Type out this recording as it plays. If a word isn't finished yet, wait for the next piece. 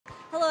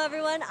Hello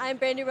everyone, I'm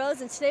Brandy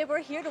Rose, and today we're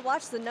here to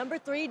watch the number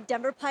 3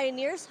 Denver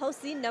Pioneers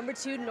host the number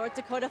 2 North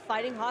Dakota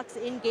Fighting Hawks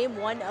in Game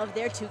 1 of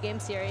their 2-game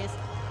series.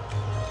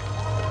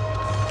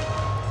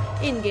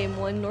 In Game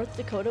 1, North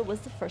Dakota was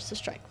the first to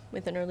strike,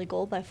 with an early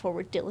goal by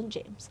forward Dylan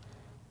James.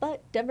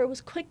 But Denver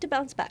was quick to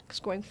bounce back,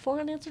 scoring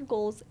 4 unanswered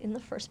goals in the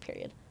first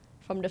period,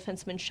 from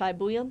defenseman Shai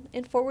Buyam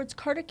and forwards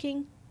Carter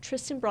King,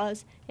 Tristan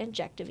Braz, and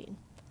Jack Devine.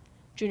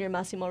 Junior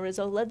Massimo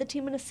Rizzo led the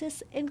team in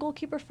assists, and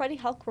goalkeeper Freddie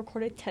Houck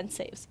recorded 10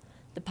 saves.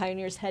 The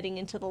Pioneers heading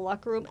into the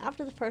locker room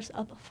after the first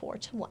up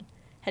 4-1,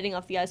 heading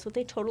off the ice with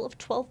a total of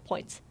 12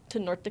 points to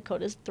North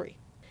Dakota's 3.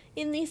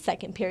 In the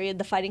second period,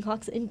 the Fighting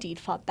Hawks indeed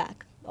fought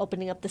back,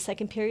 opening up the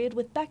second period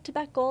with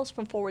back-to-back goals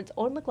from forwards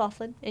Owen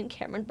McLaughlin and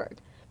Cameron Berg,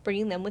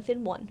 bringing them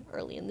within 1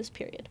 early in this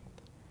period.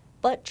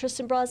 But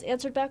Tristan Braz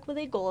answered back with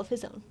a goal of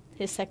his own,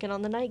 his second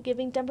on the night,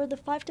 giving Denver the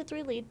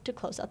 5-3 lead to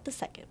close out the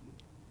second.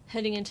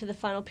 Heading into the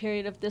final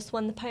period of this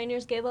one, the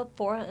Pioneers gave up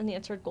 4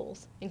 unanswered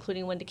goals,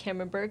 including one to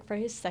Cameron Berg for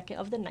his second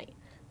of the night,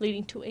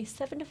 leading to a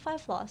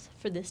 7-5 loss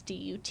for this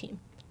DU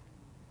team.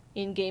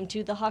 In Game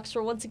 2, the Hawks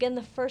were once again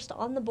the first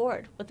on the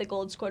board, with a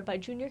goal scored by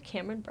junior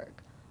Cameron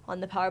Berg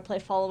on the power play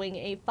following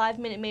a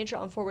 5-minute major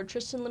on forward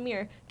Tristan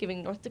Lemire,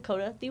 giving North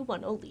Dakota the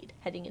 1-0 lead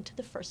heading into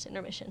the first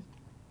intermission.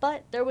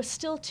 But there was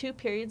still 2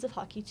 periods of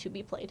hockey to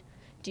be played.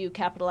 DU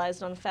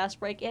capitalized on a fast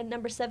break, and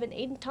number 7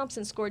 Aiden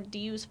Thompson scored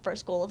DU's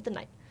first goal of the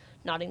night,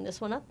 knotting this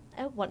one up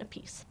at 1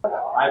 apiece.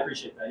 I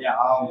appreciate that. Yeah,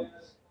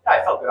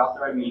 I felt good out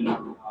there. I mean,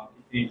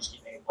 continue to just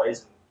keep making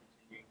plays and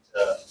continue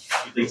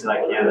to do things that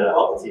I can to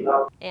help the team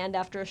out. And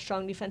after a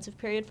strong defensive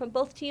period from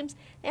both teams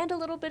and a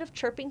little bit of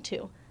chirping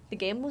too, the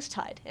game was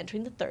tied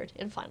entering the third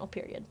and final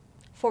period.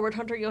 Forward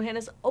Hunter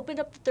Johannes opened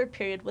up the third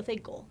period with a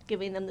goal,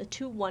 giving them the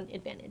 2-1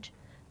 advantage.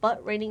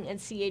 But reigning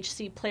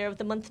NCHC Player of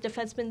the Month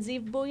defenseman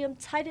Zeev Buyam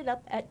tied it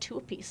up at 2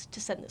 apiece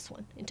to send this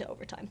one into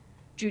overtime.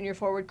 Junior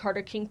forward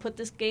Carter King put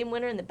this game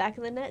winner in the back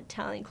of the net,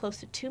 tallying close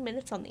to 2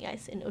 minutes on the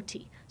ice in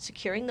OT,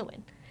 securing the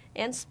win,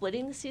 and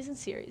splitting the season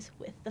series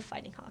with the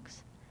Fighting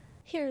Hawks.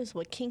 Here's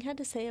what King had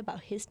to say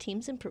about his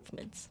team's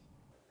improvements.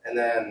 And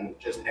then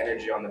just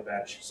energy on the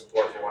bench,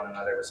 support for one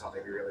another was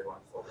something we really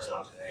wanted to focus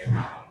on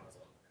today.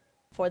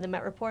 For the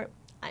Met Report,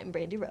 I'm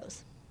Brandy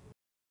Rose.